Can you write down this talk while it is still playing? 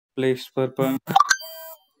Play Spurpunk.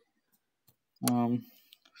 Um,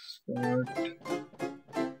 start.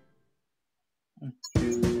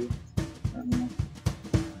 Okay.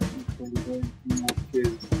 Okay.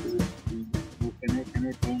 Can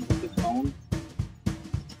I turn up the sound?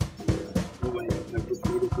 Oh, I have to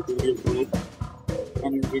see the tutorial first.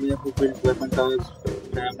 An engineer who builds weapon towers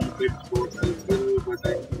have no build sports as well, but I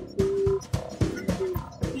need to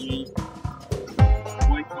see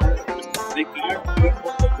why can't they can't turn up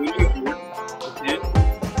the volume mode. Okay,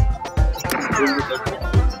 build it up.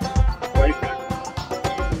 Why can't?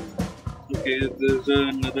 Okay, there's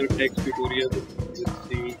another text tutorial. Let's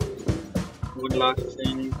see. One last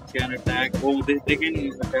thing can attack. Oh, they can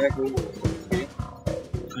attack. Oh, okay.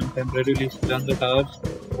 And temporarily stun the towers.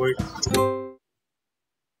 Wait.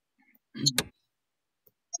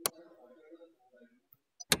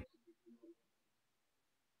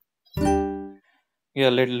 Yeah,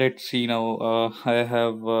 let's see now. I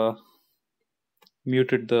have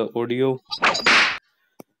muted the audio.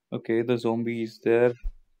 Okay, the zombie is there.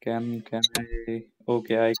 Can I?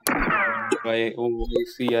 Okay, I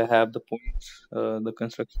see. I have the points. The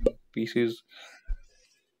construction pieces.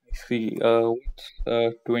 I see. What's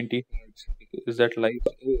 20 hearts? Is that life?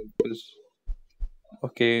 Oh,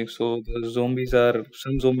 okay, so some zombies are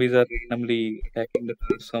randomly attacking the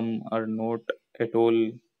car, some are not at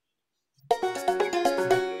all.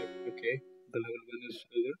 Okay, the level one is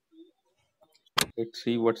over. Let's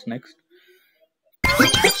see what's next.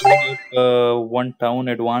 One town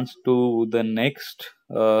advanced to the next.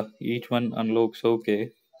 Each one unlocks.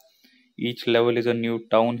 Okay, each level is a new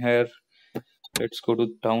town here. Let's go to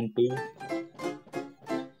town two.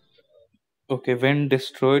 Okay, when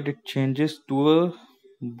destroyed, it changes to a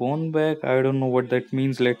bone bag. I don't know what that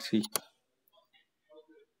means. Let's see.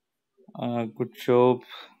 Good job.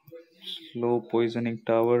 Slow poisoning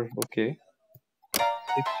tower. Okay.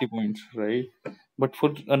 60 points, right? But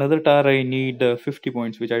for another tower, I need 50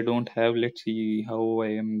 points, which I don't have. Let's see how I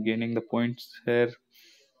am gaining the points here.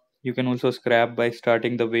 You can also scrap by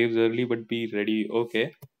starting the waves early, but be ready.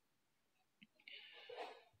 Okay.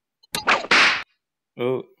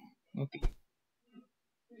 Oh, okay.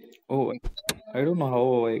 Oh, I don't know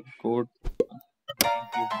how I got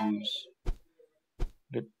 90 views.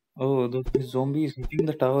 That- Oh, those zombies hitting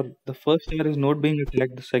the tower. The first tower is not being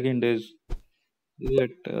attacked. The second is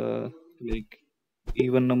it like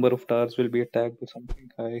even number of towers will be attacked or something?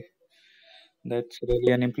 I That's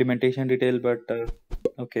really an implementation detail, but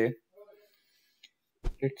okay.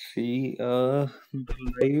 Let's see. The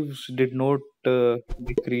lives did not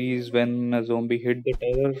decrease when a zombie hit the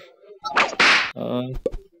tower.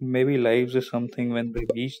 Maybe lives is something when they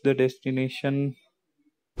reach the destination.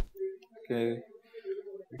 Okay,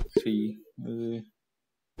 let's see.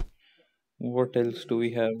 What else do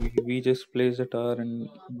we have? We just place the tower and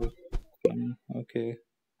okay.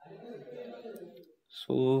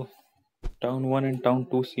 So town one and town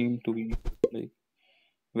two seem to be like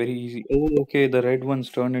very easy. Oh, okay. The red ones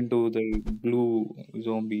turn into the blue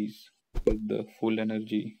zombies with the full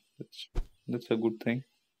energy. That's a good thing.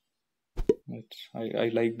 I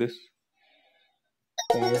like this.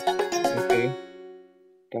 Okay,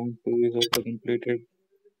 round two is also completed.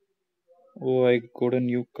 Oh, I got a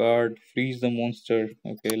new card. Freeze the monster.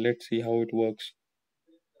 Okay, let's see how it works.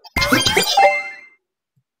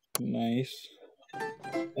 Nice.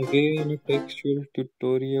 Again, a textual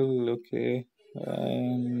tutorial. Okay.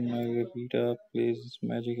 Margarita places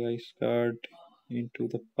magic ice card into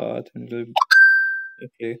the path and it'll.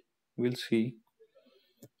 Okay, we'll see.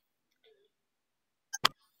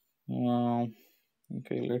 Um,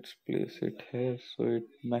 okay, let's place it here so it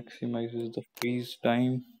maximizes the freeze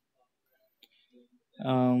time.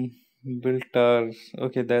 Um, Build towers.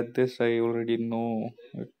 Okay, that this I already know.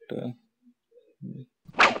 It,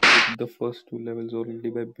 the first two levels already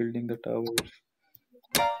by building the towers.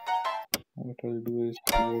 What I'll do is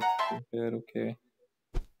create here. Okay,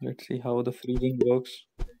 let's see how the freezing works.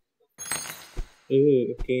 Oh,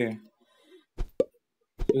 okay.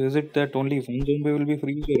 So is it that only one zombie will be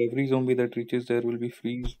freezed, or every zombie that reaches there will be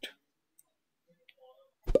freezed?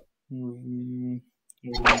 Mm,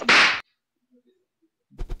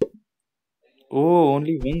 oh,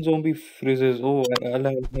 only one zombie freezes. Oh, I'll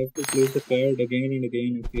have to place the card again and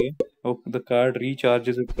again. Okay. Oh, the card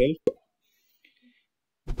recharges itself.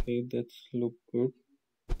 Okay, that's look good.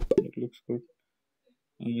 That looks good.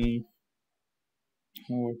 Um,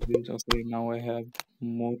 what else? Okay, now I have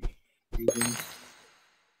more freezing.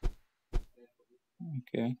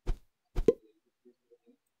 Okay.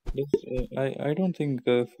 Yes, I don't think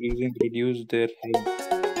freezing reduced their health.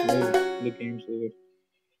 No, the game's over.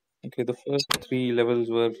 Okay, the first three levels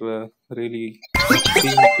were really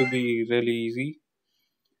seems to be really easy.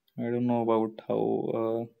 I don't know about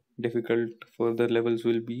how difficult further levels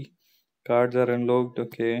will be. Cards are unlocked.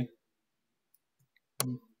 Okay,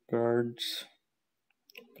 cards.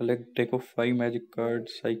 Collect deck of five magic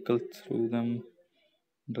cards. Cycle through them.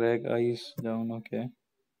 Drag ice down. Okay.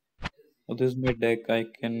 So this is my deck. I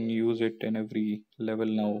can use it in every level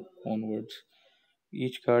now onwards.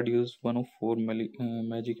 Each card uses one of four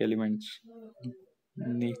magic elements.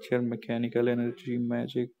 Nature, mechanical energy,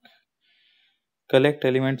 magic. Collect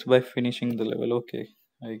elements by finishing the level. Okay,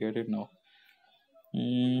 I get it now.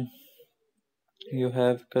 Mm, you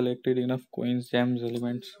have collected enough coins, gems,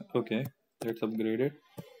 elements. Okay, that's upgraded.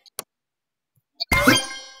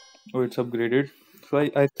 Oh, it's upgraded. So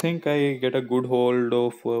I think I get a good hold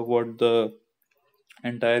of what the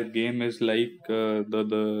entire game is like.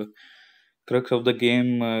 The crux of the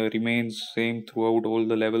game remains same throughout all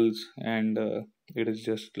the levels, and it is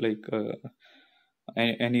just like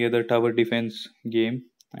any other tower defense game.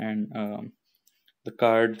 And the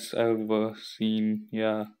cards I've seen,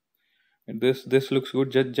 yeah, this looks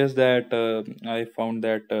good. Just that I found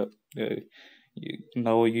that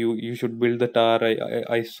now you should build the tower.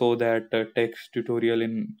 I saw that text tutorial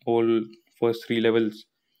in all first three levels.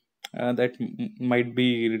 That might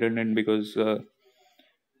be redundant because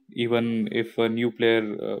even if a new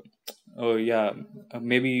player, oh yeah,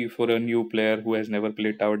 maybe for a new player who has never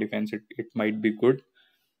played tower defense, it might be good.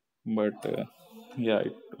 But yeah,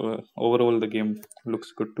 overall the game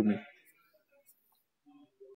looks good to me.